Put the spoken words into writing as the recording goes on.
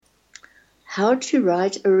How to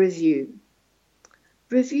write a review.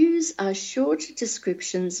 Reviews are short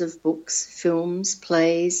descriptions of books, films,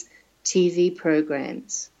 plays, TV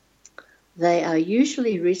programs. They are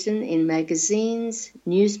usually written in magazines,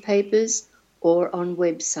 newspapers, or on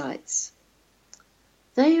websites.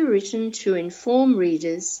 They are written to inform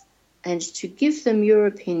readers and to give them your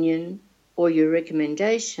opinion or your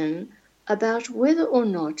recommendation about whether or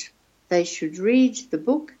not they should read the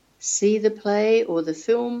book, see the play or the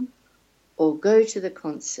film, or go to the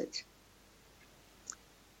concert.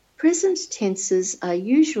 Present tenses are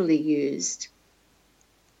usually used,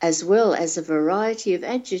 as well as a variety of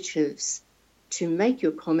adjectives, to make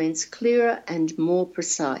your comments clearer and more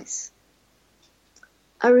precise.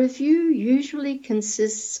 A review usually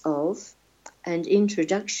consists of an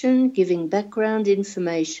introduction giving background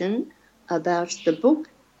information about the book,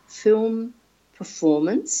 film,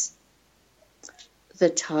 performance, the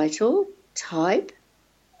title, type,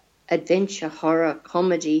 adventure, horror,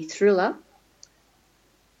 comedy, thriller,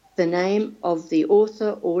 the name of the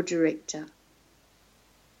author or director.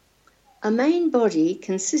 A main body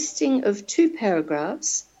consisting of 2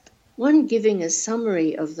 paragraphs, one giving a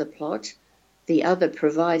summary of the plot, the other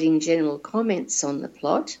providing general comments on the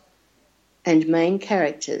plot, and main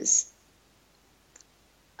characters.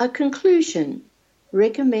 A conclusion,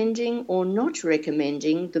 recommending or not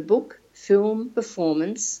recommending the book, film,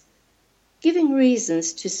 performance, giving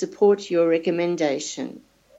reasons to support your recommendation.